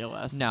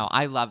 ridiculous. No,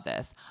 I love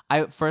this.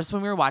 First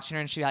when we were watching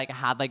her and she like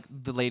had like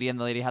the lady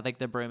had like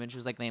the broom and she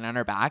was like laying on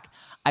her back,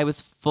 I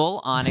was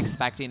full on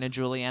expecting a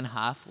Julianne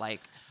Hough like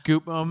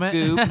Goop moment.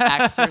 goop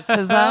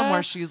exorcism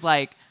where she's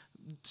like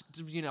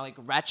like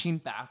retching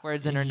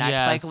backwards and her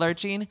neck's like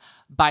lurching.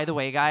 By the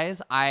way,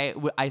 guys,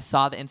 I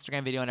saw the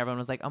Instagram video and everyone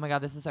was like, oh my God,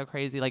 this is so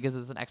crazy. Like, is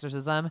this an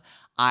exorcism?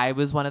 I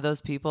was one of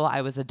those people.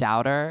 I was a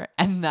doubter.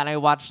 And then I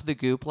watched the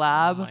Goop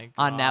Lab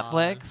on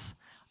Netflix.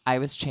 I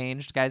Was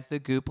Changed, guys. The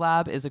Goop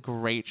Lab is a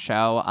great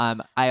show.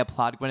 I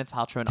applaud Gwyneth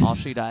Paltrow and all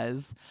she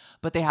does.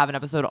 But they have an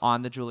episode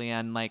on the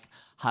Julianne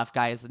Hough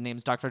guy. His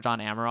name's Dr. John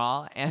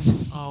Amaral, and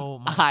Oh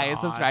my I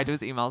God. subscribe to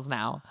his emails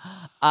now.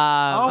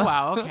 Oh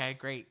wow. Okay.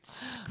 Great.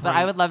 But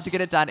I would love to get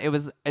it done. It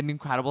was an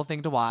incredible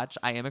thing to watch.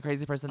 I am a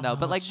crazy person though. Oh,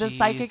 But like the jeez.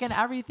 psychic and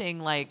everything,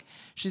 like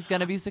she's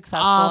gonna be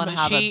successful and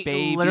have a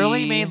baby.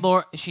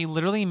 She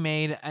literally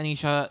made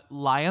Anisha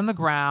lie on the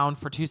ground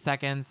for 2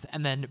 seconds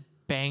and then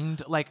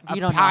banged like a We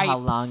don't know pipe. how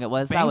long it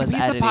was. That Banged was a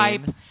piece editing. of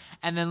pipe.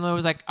 And then Laura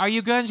was like, "Are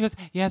you good?" And she goes,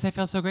 "Yes, I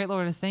feel so great,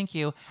 Lourdes. Thank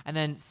you." And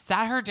then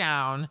sat her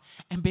down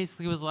and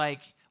basically was like,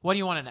 "What do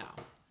you want to know?"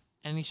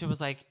 And Anisha was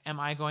like, "Am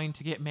I going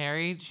to get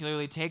married?" She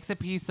literally takes a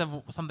piece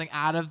of something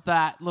out of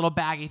that little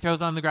baggie,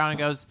 throws it on the ground, and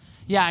goes,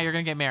 "Yeah, you're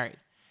gonna get married."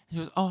 And she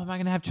goes, "Oh, am I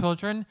gonna have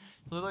children?"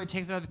 Literally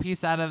takes another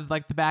piece out of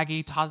like the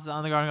baggie, tosses it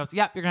on the ground, and goes,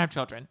 "Yep, you're gonna have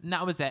children." And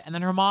that was it. And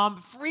then her mom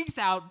freaks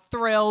out,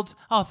 thrilled.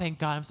 "Oh, thank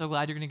God! I'm so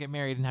glad you're gonna get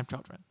married and have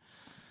children."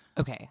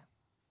 Okay.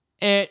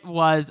 It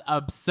was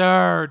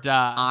absurd.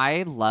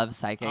 I love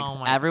psychics. Oh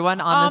my-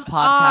 Everyone on this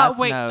podcast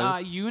wait,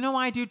 knows. you know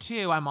I do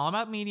too. I'm all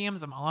about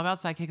mediums. I'm all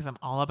about psychics. I'm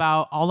all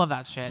about all of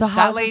that shit. So that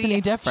how's this any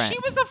different? She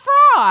was a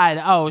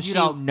fraud. Oh, You she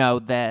don't know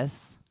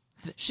this.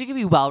 She could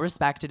be well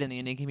respected in the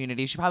Indian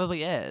community. She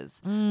probably is.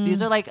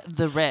 These are like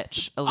the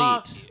rich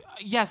elite.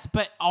 Yes,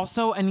 but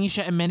also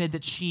Anisha admitted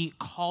that she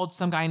called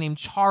some guy named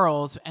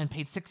Charles and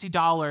paid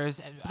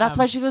 $60. That's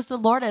why she goes to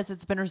Lourdes.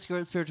 It's been her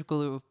spiritual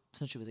guru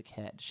since she was a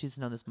kid. She's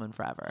known this woman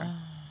forever.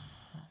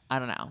 I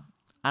don't know.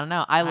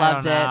 I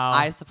loved it. know.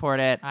 I support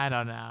it. I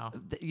don't know.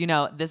 You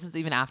know, this is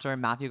even after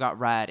Matthew got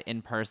read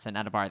in person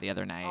at a bar the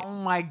other night Oh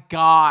my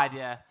God.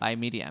 Yeah. by a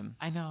medium.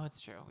 I know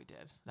it's true. We did.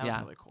 That Yeah,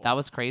 was really cool. that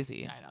was crazy.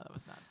 Yeah, I know that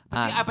was nuts.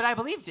 But, see, but I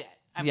believed it.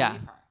 I yeah.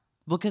 believe her.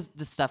 Well, because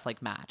the stuff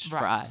like matched for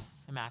Right.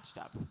 us. It matched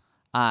up.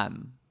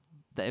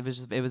 It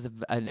was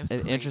an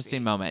crazy.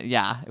 interesting moment.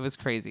 Yeah, it was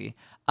crazy.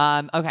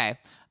 Okay.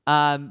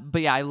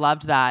 But yeah, I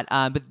loved that.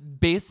 But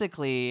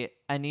basically,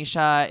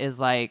 Anisha is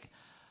like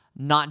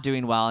not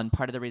doing well, and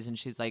part of the reason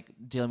she's like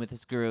dealing with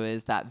this guru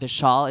is that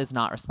Vishal is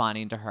not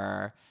responding to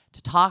her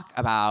to talk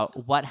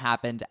about what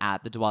happened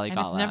at the Diwali And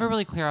Gala. it's never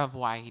really clear of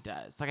why he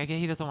does. Like I get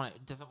he doesn't want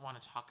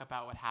to talk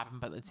about what happened,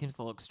 but it seems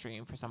a little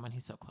extreme for someone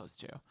he's so close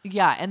to.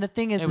 Yeah, and the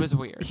thing is, It was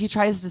weird. He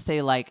tries to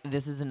say like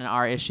this isn't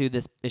our issue.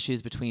 This issue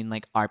is between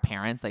like our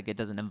parents. Like it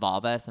doesn't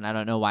involve us, and I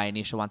don't know why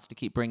Anisha wants to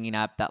keep bringing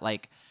up that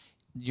like,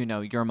 you know,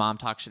 your mom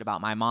talks shit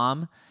about my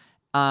mom.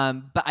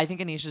 But I think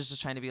Anisha's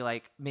just trying to be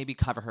like maybe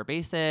cover her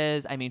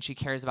bases. I mean, she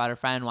cares about her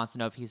friend, wants to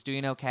know if he's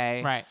doing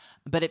okay. Right.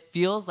 But it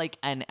feels like,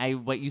 and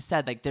what you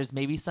said, like there's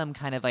maybe some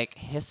kind of like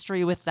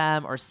history with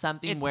them or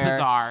something It's where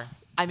bizarre.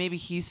 maybe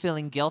he's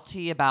feeling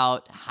guilty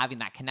about having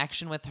that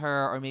connection with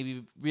her, or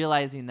maybe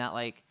realizing that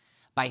like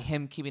by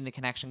him keeping the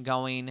connection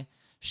going,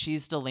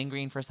 she's still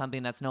lingering for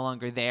something that's no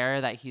longer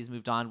there that he's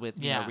moved on with,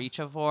 you know,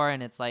 Richa for.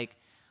 And it's like,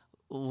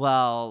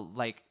 well,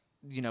 like,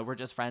 you know, we're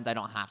just friends. I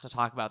don't have to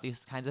talk about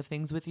these kinds of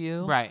things with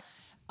you. Right.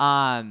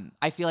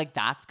 I feel like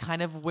that's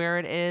kind of where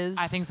it is.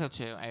 I think so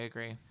too. I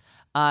agree.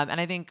 And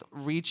I think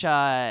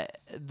Richa,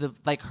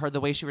 the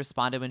way she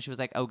responded when she was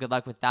like, "Oh, good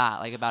luck with that,"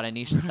 like about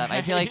Anisha and stuff.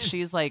 I feel like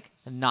she's like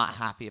not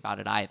happy about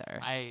it either.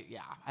 I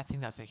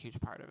think that's a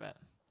huge part of it.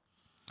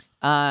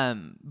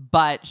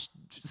 But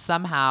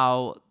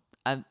somehow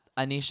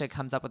Anisha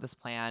comes up with this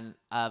plan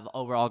of,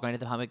 "Oh, we're all going to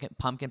the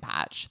pumpkin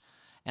patch,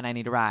 and I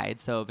need a ride,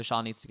 so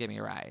Vishal needs to give me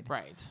a ride."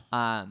 Right.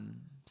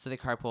 So they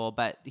carpool,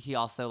 but he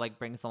also like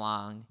brings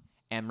along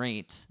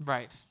Amrit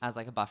Right. as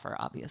like a buffer,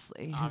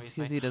 obviously,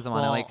 Obviously. because he doesn't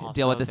want to like also,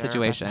 deal with the they're best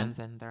situation. friends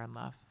and they're in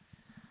love.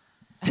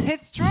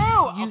 It's true.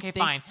 You Okay,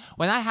 think- fine.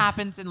 When that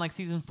happens in like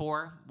season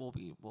 4, we'll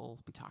be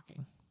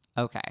talking.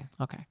 Okay.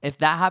 Okay. If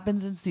that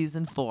happens in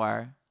season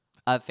 4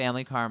 of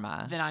Family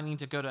Karma, Then I need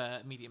to go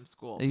to medium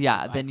school. yeah,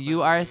 because I then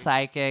you are a clearly-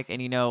 psychic and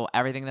you know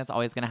everything that's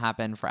always going to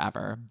happen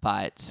forever.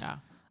 But Yeah.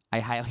 I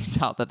highly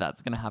doubt that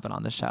that's going to happen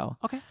on the show.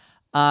 Okay.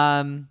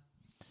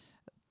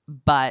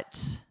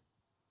 But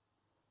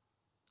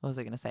what was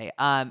I going to say?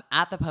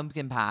 At the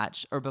pumpkin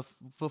patch, or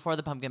before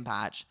the pumpkin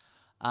patch,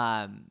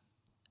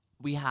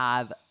 we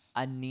have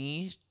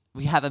Amit,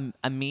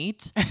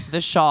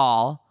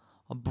 Vishal,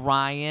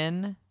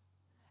 Brian,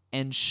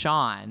 and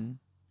Sean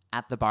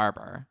at the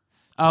barber.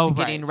 Oh,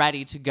 Getting right.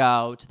 ready to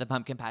go to the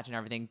pumpkin patch and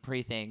everything,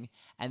 pre-thing.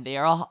 And they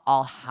are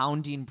all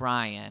hounding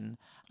Brian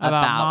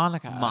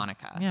about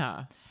Monica.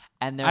 Yeah.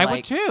 And they're I like,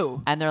 would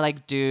too. And they're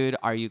like, dude,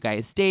 are you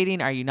guys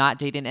dating? Are you not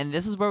dating? And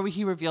this is where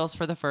he reveals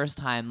for the first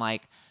time,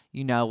 like,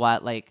 you know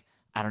what? Like,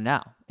 I don't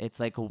know. It's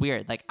like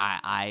weird. Like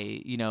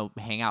I you know,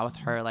 hang out with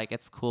her. Like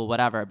it's cool,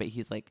 whatever. But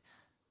he's like,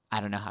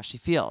 I don't know how she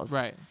feels.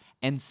 Right.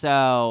 And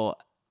so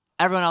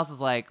everyone else is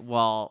like,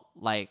 well,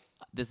 like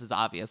this is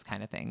obvious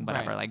kind of thing.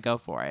 Whatever. Right. Like go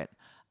for it.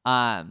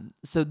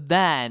 So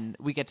then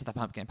we get to the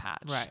pumpkin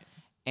patch. Right.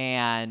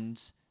 And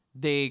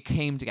they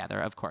came together,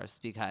 of course,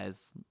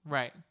 because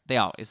Right. they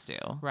always do.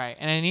 Right.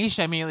 And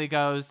Anisha immediately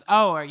goes,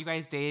 "Oh, are you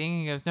guys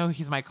dating?" He goes, "No,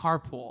 he's my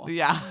carpool."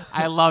 Yeah.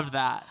 I loved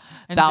that.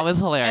 And that was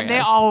hilarious. And they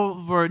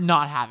all were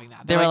not having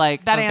that. They were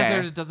like, that okay.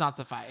 answer does not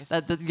suffice.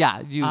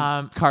 Yeah, you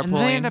carpooling. And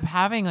they end up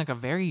having like a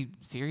very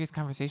serious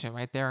conversation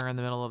right there in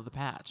the middle of the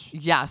patch.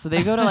 Yeah, so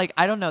they go to like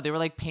I don't know. They were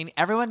like painting.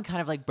 Everyone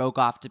kind of like broke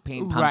off to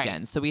paint pumpkins.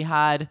 Right. So we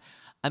had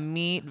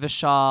Amit,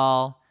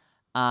 Vishal.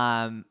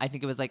 I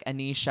think it was like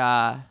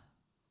Anisha.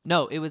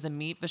 No, it was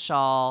Amit,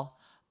 Vishal,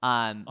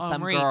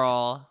 some Marit.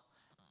 girl,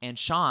 and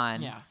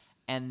Sean. Yeah.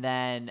 And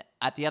then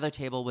at the other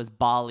table was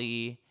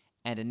Bali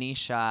and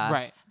Anisha.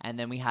 Right. And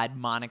then we had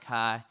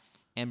Monica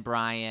and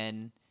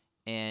Brian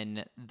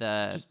in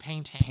the Just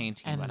painting.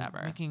 and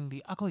whatever. Making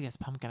the ugliest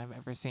pumpkin I've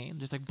ever seen.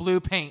 Just like blue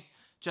paint.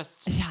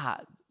 Just Yeah.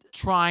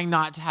 trying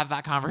not to have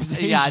that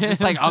conversation. Yeah,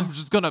 just like I'm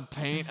just gonna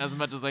paint as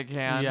much as I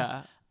can.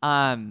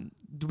 Yeah.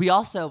 We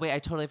also I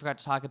totally forgot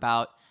to talk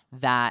about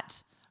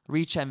that.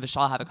 Richa and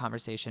Vishal have a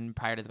conversation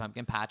prior to the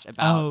pumpkin patch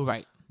about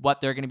right.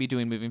 what they're going to be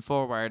doing moving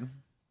forward.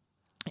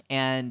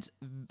 And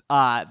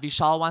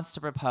Vishal wants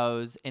to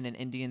propose in an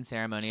Indian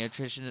ceremony, a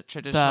traditional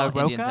Indian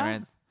Roka?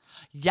 ceremony.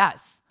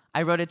 Yes,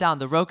 I wrote it down.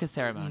 The Roka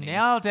ceremony.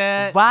 Nailed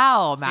it.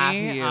 Wow, See,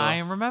 Matthew. I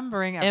am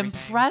remembering everything.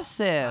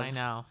 Impressive. I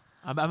know.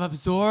 I'm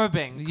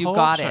absorbing. You culture.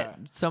 got it.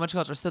 So much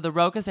culture. So the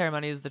Roka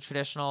ceremony is the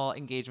traditional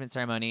engagement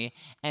ceremony.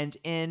 And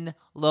in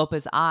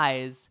Lopa's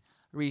eyes,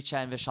 Richa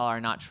and Vishal are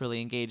not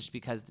truly engaged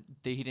because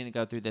he didn't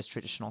go through this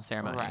traditional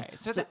ceremony. Right.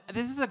 So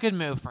this is a good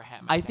move for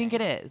him. I think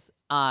it is.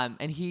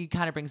 And he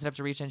kind of brings it up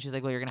to Richa and she's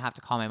like, well, you're going to have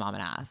to call my mom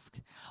and ask,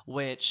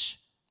 which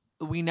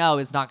we know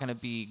is not going to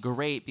be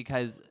great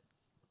because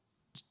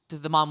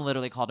the mom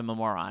literally called him a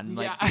moron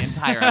like the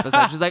entire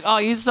episode. She's like, oh,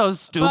 he's so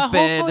stupid.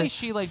 But hopefully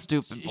she like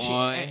stupid she,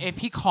 boy. if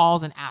he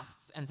calls and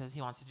asks and says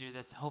he wants to do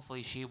this,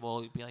 hopefully she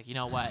will be like, you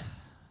know what?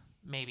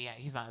 Maybe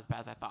he's not as bad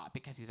as I thought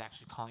because he's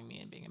actually calling me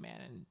and being a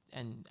man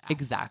and asking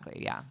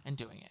Exactly, yeah. and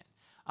doing it.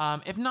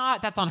 If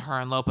not, that's on her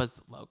and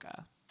Lopa's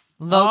Loka.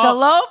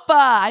 Lopa.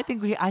 I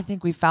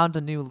think we found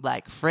a new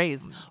like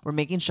phrase. We're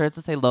making shirts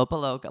that say Lopa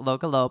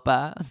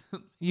Lopa.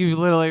 You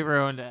literally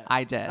ruined it.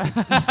 I did.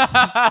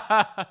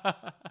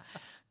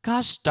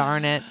 Gosh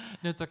darn it.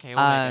 No, it's okay.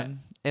 We'll make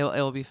it.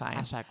 It'll be fine.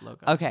 Hashtag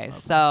Loka. Okay,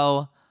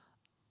 so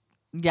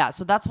yeah,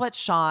 so that's what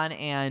Sean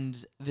and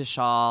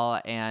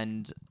Vishal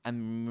and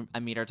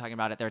Amit are talking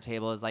about at their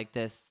table is like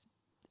this.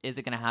 Is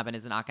it going to happen?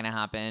 Is it not going to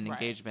happen? Right.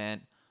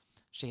 Engagement.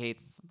 She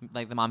hates,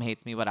 like the mom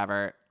hates me,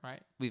 whatever. Right.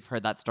 We've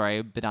heard that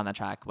story, been down that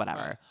track, whatever.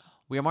 Right.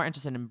 We are more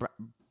interested in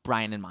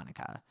Brian and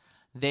Monica.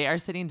 They are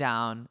sitting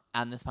down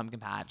on this pumpkin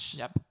patch,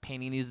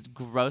 painting these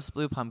gross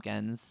blue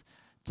pumpkins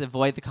to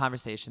avoid the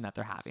conversation that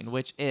they're having,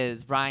 which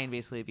is Brian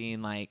basically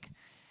being like,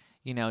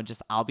 you know,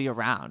 just I'll be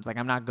around. Like,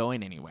 I'm not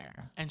going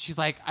anywhere. And she's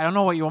like, I don't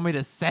know what you want me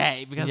to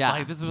say because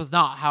like this was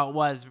not how it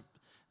was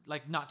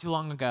like not too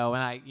long ago.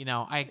 And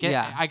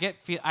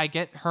I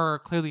get her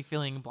clearly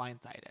feeling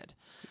blindsided.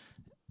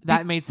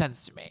 That made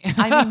sense to me.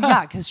 I mean,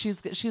 yeah, because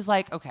she's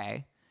like,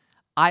 okay,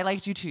 I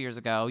liked you 2 years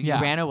ago. You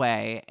Yeah. ran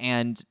away,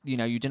 and you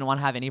didn't want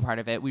to have any part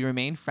of it. We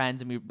remained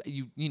friends, and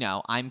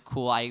I'm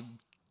cool. I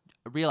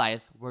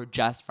realize we're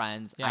just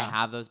friends. I Yeah.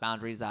 have those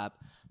boundaries up.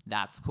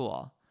 That's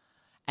cool.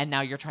 And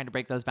now you're trying to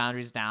break those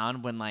boundaries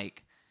down when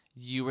like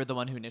you were the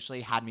one who initially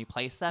had me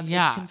place them.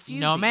 Yeah. It's confusing.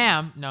 No,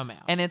 ma'am. No,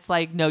 ma'am. And it's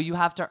like, no, you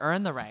have to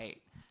earn the right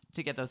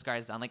to get those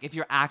guards down. Like if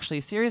you're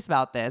actually serious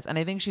about this, and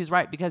I think she's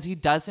right because he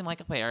does seem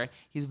like a player.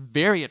 He's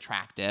very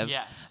attractive.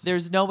 Yes.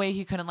 There's no way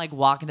he couldn't like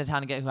walk into town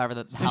and get whoever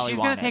the So hell he she's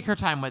wanted. gonna take her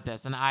time with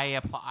this, and I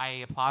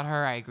applaud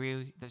her. I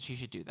agree that she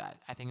should do that.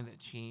 I think that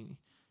she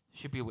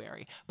should be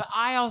wary. But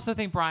I also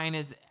think Brian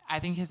is. I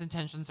think his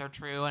intentions are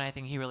true, and I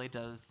think he really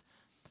does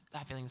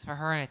have feelings for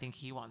her, and I think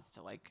he wants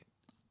to like.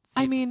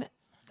 I mean,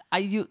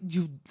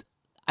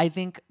 I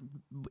think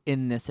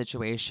in this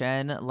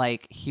situation,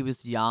 like he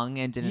was young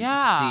and didn't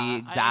Yeah, see I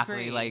exactly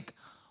agree. like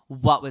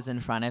what was in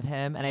front of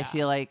him, and I Yeah.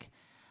 feel like,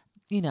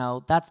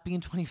 that's being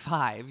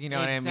 25. You know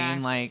what I Exactly.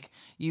 mean? Like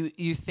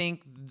you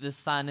think the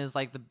sun is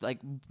like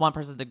one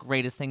person's the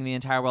greatest thing in the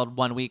entire world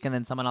one week, and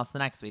then someone else the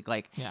next week.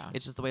 Like Yeah.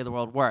 it's just the way the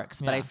world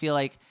works. But I Yeah. feel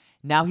like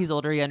now he's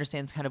older, he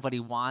understands kind of what he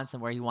wants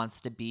and where he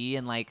wants to be,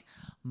 and like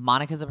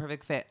Monica's a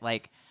perfect fit.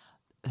 Like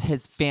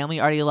his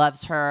family already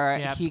loves her.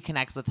 Yep. He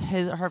connects with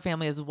her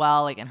family as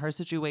well. Like in her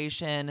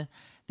situation,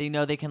 they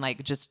know they can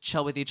like just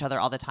chill with each other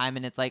all the time.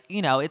 And it's like,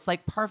 it's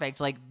like perfect.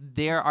 Like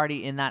they're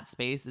already in that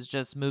space. It's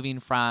just moving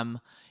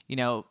from,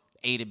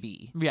 A to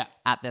B Yeah.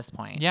 at this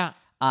point. Yeah.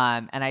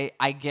 And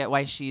I get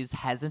why she's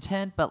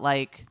hesitant, but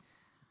like,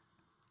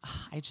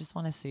 I just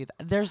want to see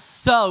that. They're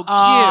so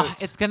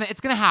cute. It's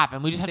gonna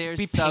happen. We just have They're to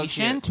be so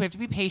patient. cute. We have to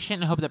be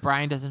patient and hope that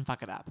Brian doesn't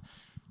fuck it up.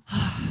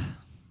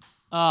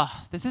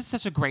 This is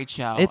such a great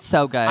show. It's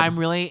so good. I'm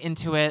really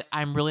into it.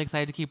 I'm really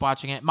excited to keep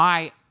watching it.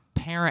 My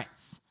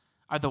parents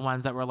are the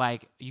ones that were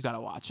like, you got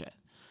to watch it.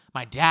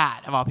 My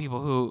dad, of all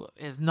people who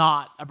is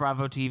not a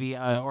Bravo TV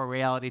or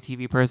reality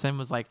TV person,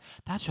 was like,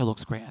 that show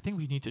looks great. I think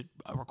we need to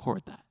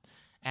record that.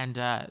 And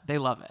they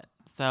love it.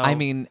 So, I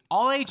mean,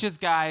 all ages,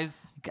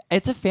 guys.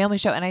 it's a family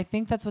show, and I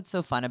think that's what's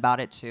so fun about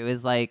it too.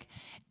 Is like,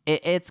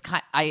 it's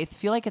kind. I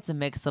feel like it's a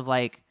mix of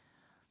like,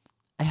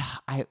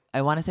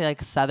 I want to say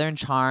like Southern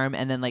Charm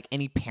and then like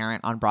any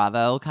parent on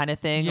Bravo kind of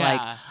thing. Yeah.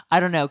 Like, I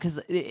don't know, because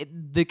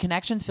the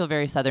connections feel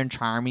very Southern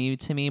Charmy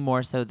to me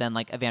more so than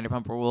like a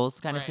Vanderpump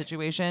Rules kind of Right.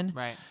 situation.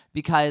 Right.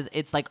 Because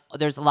it's like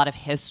there's a lot of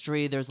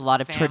history, there's a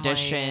lot of Family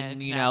tradition,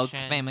 and you know,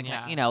 connection, family,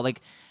 yeah. you know,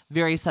 like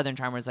very Southern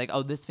Charm where it's like,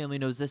 oh, this family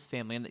knows this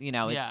family. And, you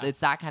know, Yeah.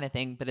 it's that kind of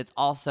thing. But it's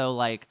also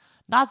like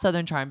not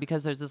Southern Charm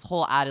because there's this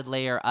whole added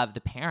layer of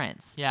the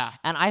parents. Yeah.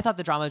 And I thought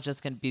the drama was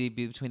just going to be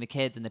between the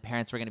kids and the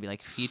parents were going to be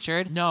like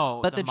featured.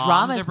 No, but the moms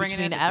drama are is bringing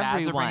between it, the dads are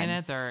everyone. bringing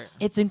it. They're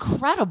It's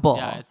incredible.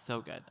 yeah, it's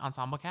so good.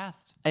 Ensemble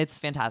cast. It's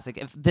fantastic.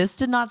 If this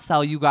did not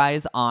sell you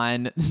guys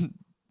on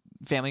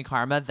Family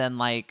Karma, then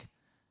like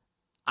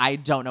I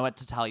don't know what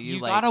to tell you.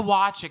 You like, gotta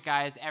watch it,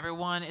 guys.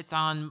 Everyone, it's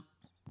on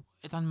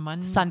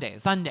Monday.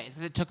 Sundays.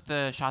 because it took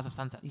the Shaws of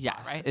Sunset spot,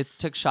 yes, right? it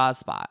took Shaw's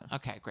spot,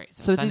 Okay, great. so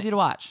it's Sunday- easy to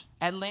watch.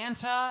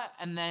 Atlanta,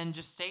 and then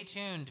just stay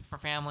tuned for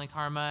Family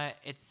Karma.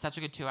 It's such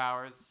a good 2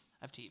 hours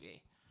of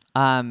TV.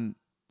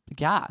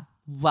 Yeah.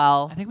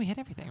 Well, I think we hit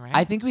everything, right?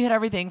 I think we hit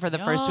everything for the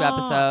first 2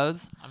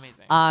 episodes.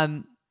 Amazing.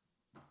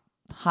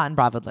 Hot and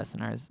Bravo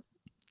listeners,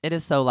 it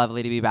is so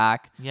lovely to be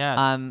back.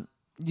 Yes.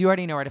 You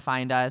already know where to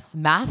find us.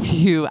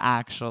 Matthew,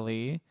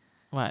 actually,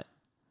 What?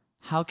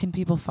 how can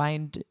people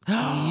find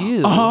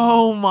you?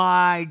 Oh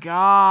my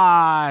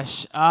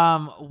gosh.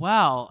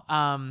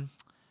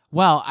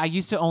 Well, I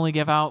used to only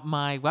give out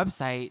my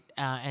website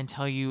and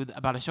tell you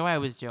about a show I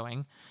was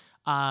doing.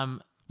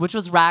 Which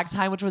was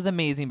Ragtime, which was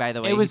amazing, by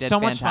the way. It was He did so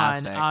much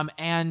fantastic. fun.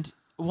 And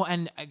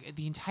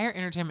the entire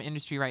entertainment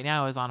industry right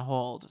now is on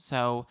hold.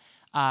 So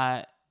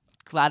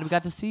Glad we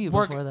got to see you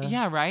before the.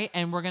 yeah, right.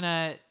 And we're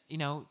gonna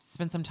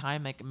spend some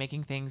time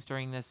making things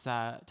during this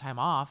time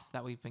off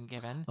that we've been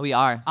given. We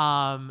are.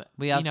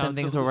 We have some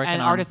things we're working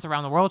and on. artists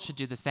around the world should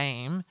do the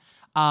same.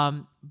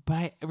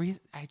 But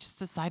I just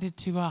decided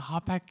to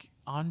hop back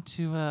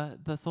onto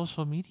the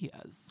social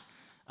medias.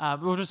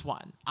 Well, just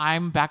one.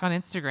 I'm back on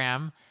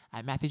Instagram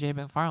at Matthew J.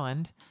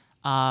 McFarland.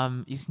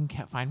 You can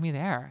find me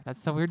there.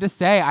 That's so weird to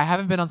say. I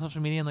haven't been on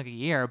social media in like a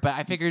year, but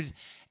I figured,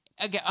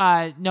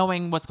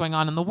 knowing what's going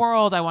on in the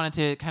world, I wanted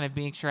to kind of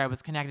make sure I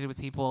was connected with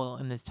people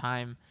in this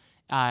time.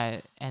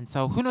 And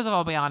so who knows if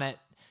I'll be on it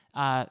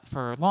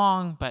for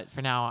long, but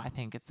for now, I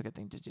think it's a good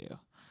thing to do.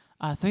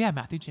 So yeah,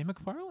 Matthew J.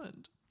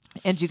 McFarland.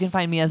 And you can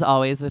find me as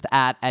always with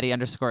at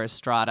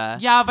Eddie_Estrada.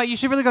 Yeah, but you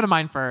should really go to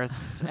mine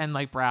first and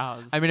like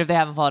browse. I mean, if they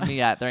haven't followed me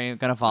yet, they're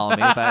gonna follow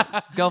me.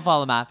 But go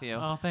follow Matthew.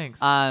 Oh,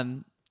 thanks.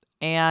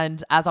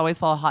 And as always,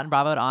 follow Hot and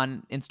Bravo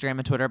on Instagram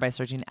and Twitter by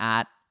searching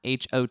at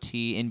HOT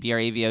and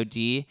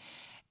BRAVOD.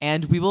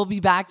 And we will be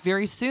back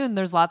very soon.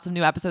 There's lots of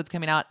new episodes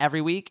coming out every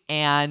week,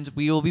 and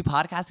we will be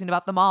podcasting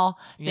about them all.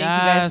 Thank you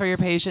guys for your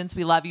patience.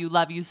 We love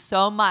you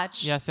so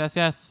much. Yes.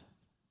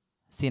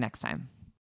 See you next time.